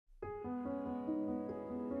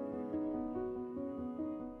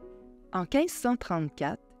En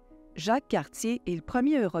 1534, Jacques Cartier est le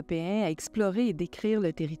premier Européen à explorer et décrire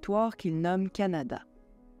le territoire qu'il nomme Canada.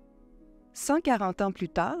 140 ans plus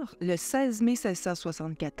tard, le 16 mai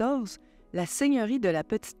 1674, la Seigneurie de la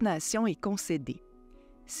Petite-Nation est concédée.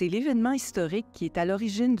 C'est l'événement historique qui est à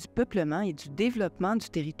l'origine du peuplement et du développement du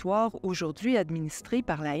territoire aujourd'hui administré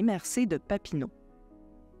par la MRC de Papineau.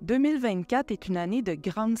 2024 est une année de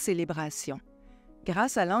grandes célébrations.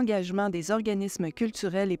 Grâce à l'engagement des organismes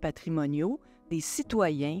culturels et patrimoniaux, des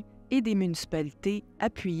citoyens et des municipalités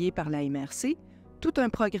appuyés par la MRC, tout un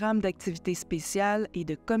programme d'activités spéciales et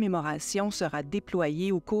de commémoration sera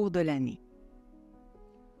déployé au cours de l'année.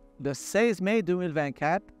 Le 16 mai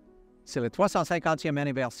 2024, c'est le 350e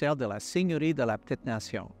anniversaire de la Seigneurie de la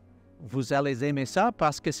Petite-Nation. Vous allez aimer ça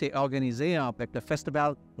parce que c'est organisé avec le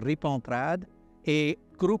festival Ripon et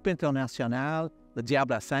groupe international, le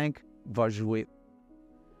Diable à 5, va jouer.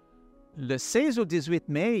 Le 16 au 18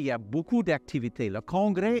 mai, il y a beaucoup d'activités. Le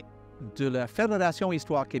congrès de la Fédération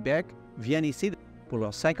Histoire Québec vient ici pour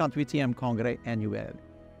leur 58e congrès annuel.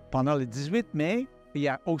 Pendant le 18 mai, il y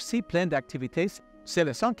a aussi plein d'activités. C'est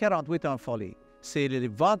le 148 en folie. C'est les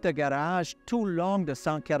ventes de garage tout le long de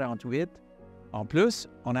 148. En plus,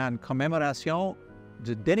 on a une commémoration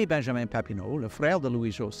de Denis Benjamin Papineau, le frère de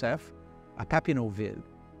Louis-Joseph, à Papineauville.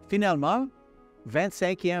 Finalement,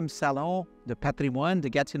 25e salon de patrimoine de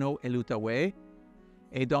Gatineau et l'Outaouais.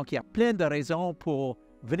 Et donc, il y a plein de raisons pour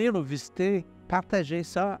venir nous visiter, partager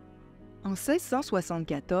ça. En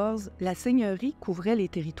 1674, la Seigneurie couvrait les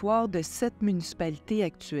territoires de 7 municipalités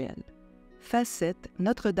actuelles: Facette,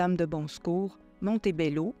 Notre-Dame-de-Bon-Secours,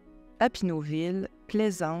 Montebello, Papineauville,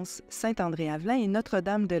 Plaisance, Saint-André-Avelin et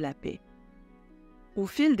Notre-Dame-de-la-Paix. Au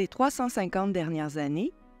fil des 350 dernières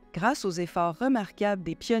années, grâce aux efforts remarquables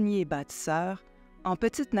des pionniers et bâtisseurs, En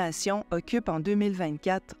Petite-Nation occupe en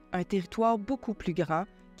 2024 un territoire beaucoup plus grand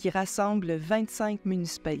qui rassemble 25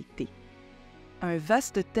 municipalités. Un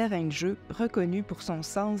vaste terrain de jeu reconnu pour son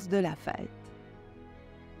sens de la fête.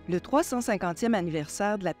 Le 350e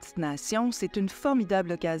anniversaire de la Petite-Nation, c'est une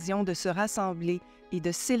formidable occasion de se rassembler et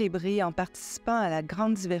de célébrer en participant à la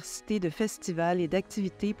grande diversité de festivals et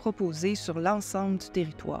d'activités proposées sur l'ensemble du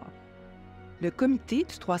territoire. Le comité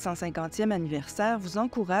du 350e anniversaire vous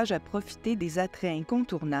encourage à profiter des attraits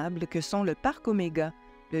incontournables que sont le Parc Oméga,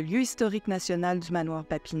 le lieu historique national du manoir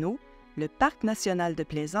Papineau, le Parc national de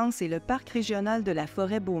Plaisance et le Parc régional de la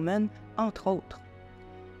forêt Bowman, entre autres.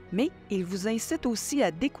 Mais il vous incite aussi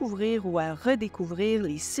à découvrir ou à redécouvrir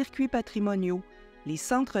les circuits patrimoniaux, les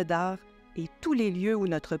centres d'art et tous les lieux où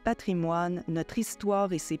notre patrimoine, notre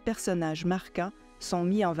histoire et ses personnages marquants sont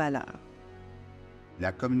mis en valeur.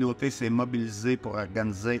 La communauté s'est mobilisée pour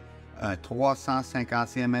organiser un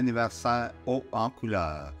 350e anniversaire haut en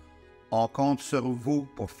couleur. On compte sur vous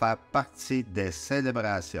pour faire partie des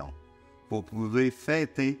célébrations. Vous pouvez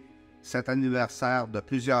fêter cet anniversaire de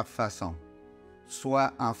plusieurs façons,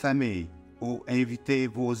 soit en famille ou inviter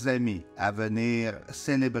vos amis à venir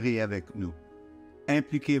célébrer avec nous.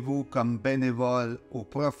 Impliquez-vous comme bénévole ou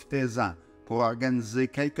profitez-en pour organiser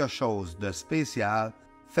quelque chose de spécial.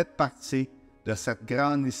 Faites partie de cette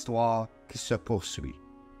grande histoire qui se poursuit.